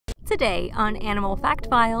Today on Animal Fact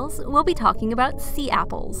Files, we'll be talking about sea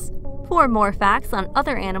apples. For more facts on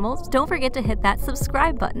other animals, don't forget to hit that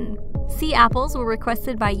subscribe button. Sea apples were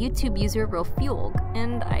requested by YouTube user Rolfuelg,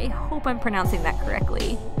 and I hope I'm pronouncing that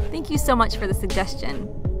correctly. Thank you so much for the suggestion.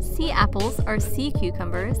 Sea apples are sea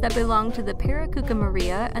cucumbers that belong to the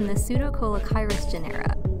Paracuca and the Pseudocollochirus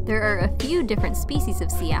genera. There are a few different species of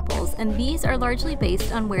sea apples, and these are largely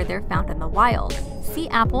based on where they're found in the wild. Sea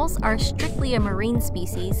apples are strictly a marine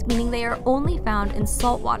species, meaning they are only found in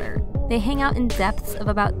saltwater. They hang out in depths of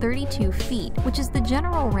about 32 feet, which is the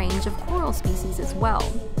general range of coral species as well.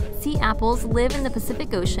 Sea apples live in the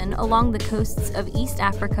Pacific Ocean along the coasts of East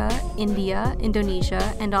Africa, India,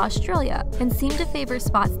 Indonesia, and Australia, and seem to favor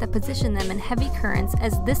spots that position them in heavy currents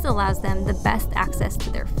as this allows them the best access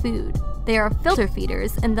to their food. They are filter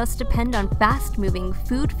feeders and thus depend on fast-moving,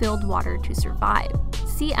 food-filled water to survive.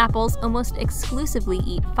 Sea apples almost exclusively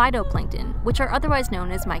eat phytoplankton, which are otherwise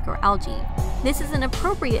known as microalgae. This is an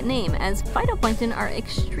appropriate name as phytoplankton are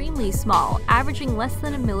extremely small, averaging less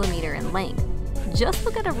than a millimeter in length. Just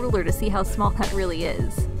look at a ruler to see how small that really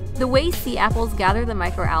is. The way sea apples gather the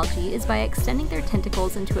microalgae is by extending their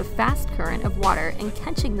tentacles into a fast current of water and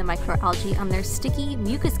catching the microalgae on their sticky,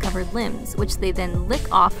 mucus-covered limbs, which they then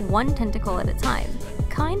lick off one tentacle at a time,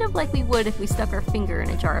 kind of like we would if we stuck our finger in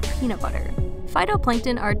a jar of peanut butter.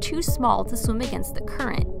 Phytoplankton are too small to swim against the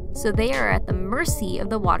current, so they are at the mercy of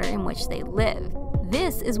the water in which they live.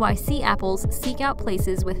 This is why sea apples seek out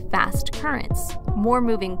places with fast currents. More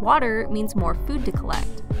moving water means more food to collect.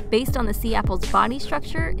 Based on the sea apple's body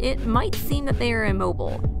structure, it might seem that they are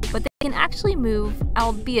immobile, but they can actually move,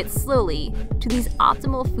 albeit slowly, to these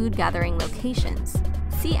optimal food-gathering locations.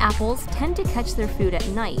 Sea apples tend to catch their food at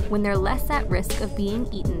night when they're less at risk of being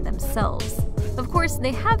eaten themselves. Of course,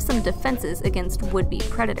 they have some defenses against would-be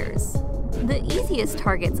predators. The easiest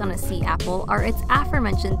targets on a sea apple are its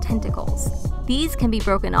aforementioned tentacles. These can be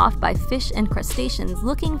broken off by fish and crustaceans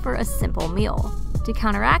looking for a simple meal. To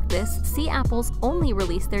counteract this, sea apples only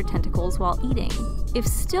release their tentacles while eating. If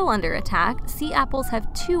still under attack, sea apples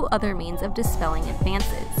have two other means of dispelling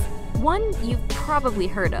advances. One you've probably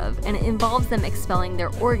heard of, and it involves them expelling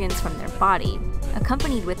their organs from their body.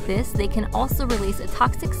 Accompanied with this, they can also release a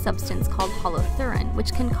toxic substance called holothurin,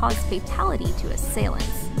 which can cause fatality to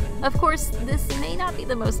assailants. Of course, this may not be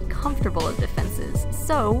the most comfortable of defenses,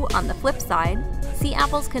 so, on the flip side, sea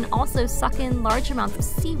apples can also suck in large amounts of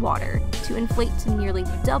seawater to inflate to nearly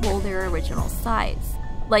double their original size.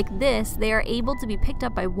 Like this, they are able to be picked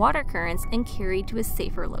up by water currents and carried to a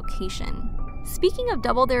safer location. Speaking of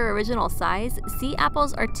double their original size, sea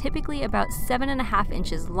apples are typically about 7.5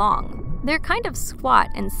 inches long. They're kind of squat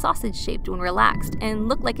and sausage-shaped when relaxed, and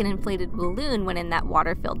look like an inflated balloon when in that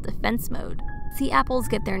water-filled defense mode. Sea apples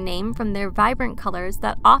get their name from their vibrant colors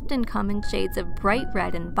that often come in shades of bright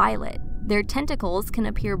red and violet. Their tentacles can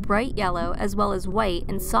appear bright yellow as well as white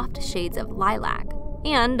and soft shades of lilac.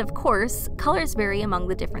 And, of course, colors vary among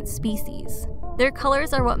the different species. Their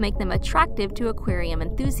colors are what make them attractive to aquarium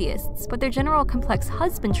enthusiasts, but their general complex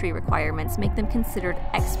husbandry requirements make them considered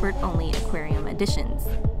expert-only aquarium additions.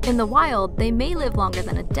 In the wild, they may live longer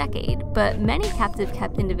than a decade, but many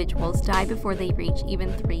captive-kept individuals die before they reach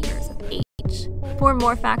even 3 years of age. For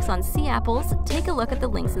more facts on sea apples, take a look at the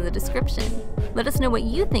links in the description. Let us know what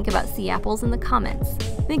you think about sea apples in the comments.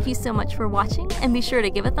 Thank you so much for watching, and be sure to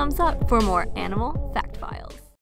give a thumbs up for more Animal Fact Files.